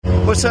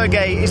Well,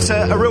 Sergey, it's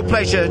a real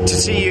pleasure to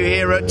see you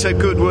here at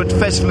Goodwood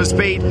Festival of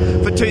Speed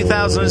for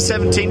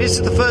 2017. This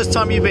is the first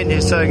time you've been here,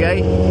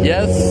 Sergey?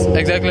 Yes,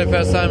 exactly the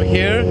first time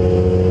here.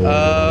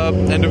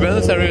 And to be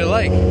honest, I really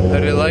like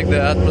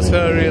the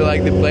atmosphere, I really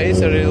like the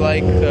place, I really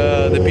like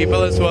the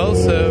people as well.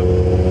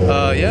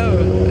 So, yeah,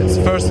 it's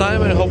the first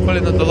time and hopefully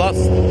not the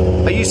last.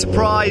 Are you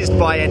surprised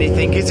by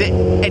anything? Is it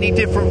any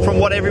different from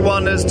what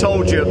everyone has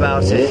told you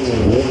about it?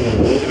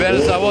 To be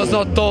honest, I was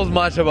not told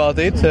much about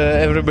it.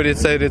 Everybody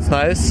said it's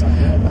nice.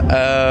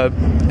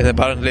 And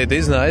apparently it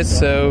is nice,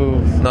 so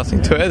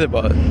nothing to add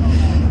about it.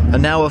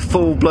 And now a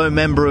full-blown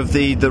member of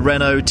the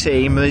Renault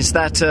team. Is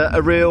that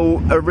a real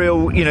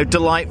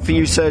delight for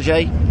you,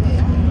 Sergey?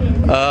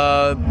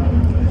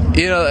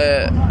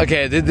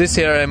 Okay, this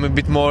year I'm a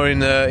bit more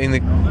in a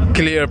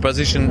clear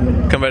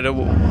position compared to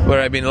where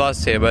I've been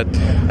last year, but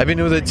I've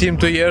been with the team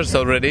 2 years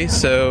already,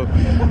 so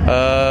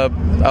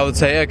I would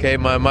say, okay,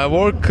 my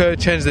work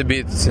changed a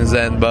bit since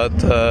then, but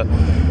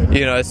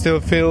I still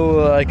feel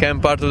like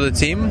I'm part of the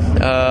team.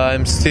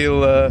 I'm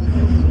still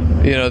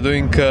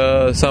doing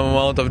some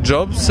amount of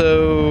jobs,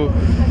 so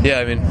yeah,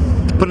 I mean.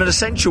 But an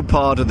essential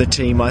part of the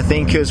team, I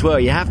think, as well.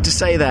 You have to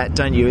say that,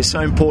 don't you? It's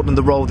so important,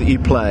 the role that you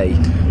play.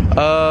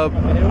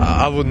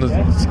 I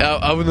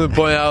wouldn't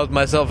point out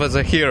myself as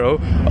a hero.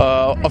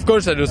 Of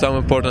course, I do some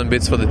important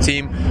bits for the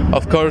team.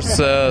 Of course,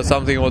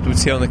 something what we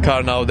see on the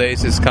car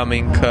nowadays is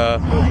coming,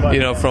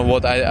 from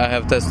what I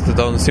have tested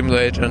on the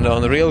simulator and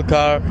on the real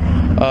car.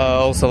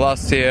 Also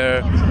last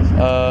year.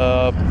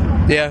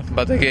 Yeah,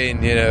 but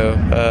again,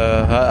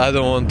 I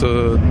don't want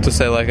to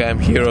say like I'm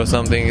here or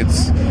something.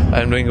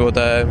 I'm doing what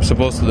I'm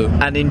supposed to do.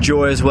 And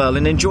enjoy as well.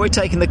 And enjoy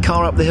taking the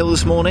car up the hill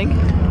this morning?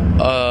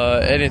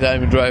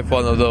 Anytime you drive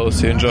one of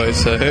those, you enjoy.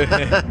 So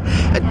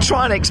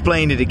try and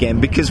explain it again,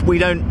 because we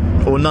don't,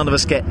 or none of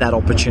us get that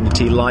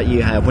opportunity like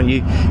you have. When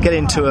you get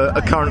into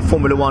a current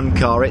Formula One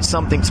car, it's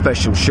something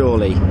special,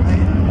 surely.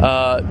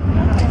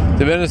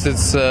 To be honest,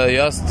 it's you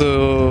have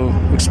to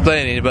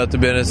explain it, but to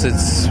be honest,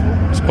 it's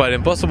quite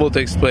impossible to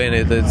explain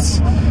it.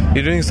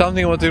 You're doing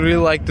something what you really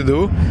like to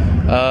do,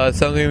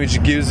 something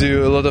which gives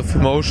you a lot of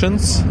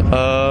emotions.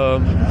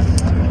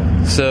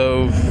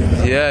 So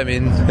yeah, I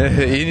mean,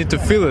 you need to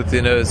feel it.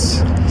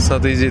 It's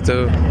not easy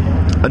to.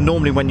 And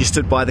normally when you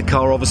stood by the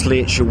car, obviously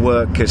it's your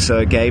work,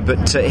 Sergey,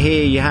 but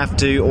here you have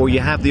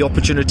the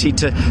opportunity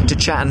to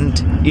chat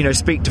and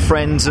speak to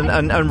friends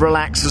and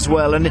relax as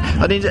well and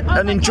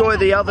enjoy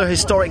the other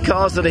historic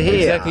cars that are here.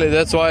 Exactly,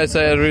 that's why I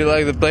say I really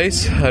like the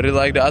place, I really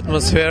like the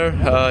atmosphere.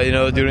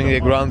 During the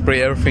Grand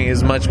Prix everything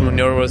is much more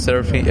nervous,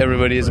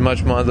 everybody is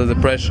much more under the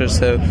pressure,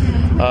 so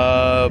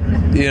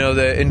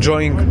the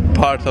enjoying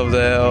part of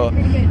the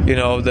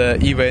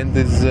event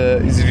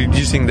is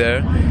reducing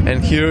there,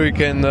 and here you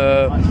can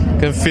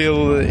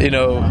feel,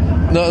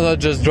 not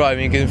just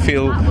driving, you can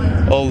feel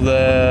all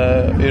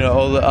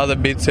the other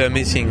bits are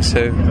missing.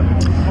 So,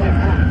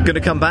 going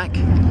to come back?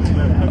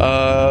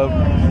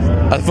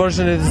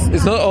 Unfortunately,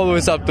 it's not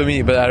always up to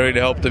me, but I really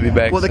hope to be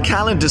back. Well, the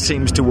calendar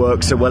seems to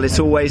work so well. It's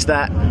always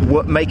that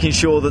making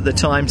sure that the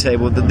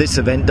timetable, that this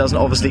event doesn't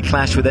obviously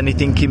clash with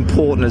anything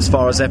important as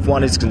far as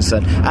F1 is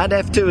concerned, and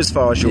F2 as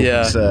far as you're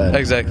concerned.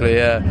 Exactly,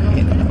 yeah.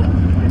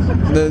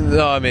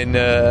 No, I mean,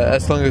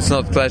 as long as it's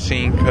not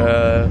clashing,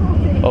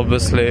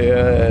 obviously,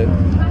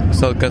 it's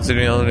not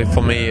considering only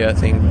for me. I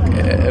think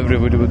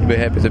everybody would be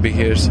happy to be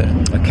here. So.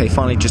 Okay,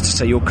 finally, just to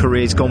say your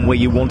career's gone where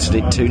you wanted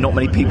it to. Not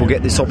many people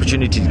get this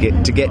opportunity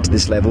to get to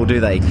this level, do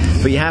they?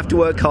 But you have to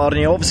work hard,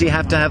 and you obviously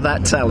have to have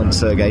that talent,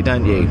 Sergey,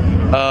 don't you?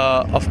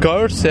 Of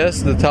course,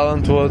 yes. The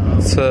talent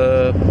was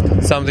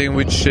something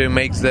which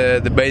makes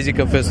the basic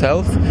of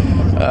yourself.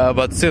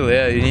 But still,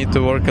 yeah, you need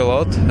to work a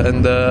lot.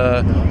 And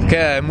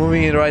okay, I'm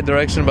moving in the right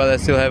direction, but I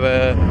still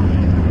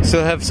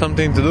have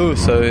something to do,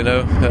 so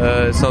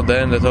it's not the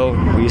end at all.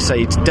 Well, you say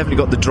you've definitely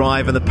got the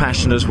drive and the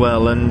passion as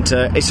well, and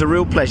it's a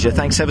real pleasure.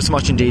 Thanks ever so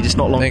much indeed. It's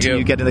not long until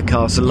you get in the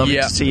car, so lovely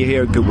to see you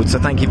here at Goodwood, so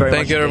thank you very much.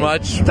 Thank you very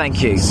much.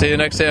 Thank you. See you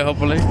next year,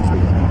 hopefully.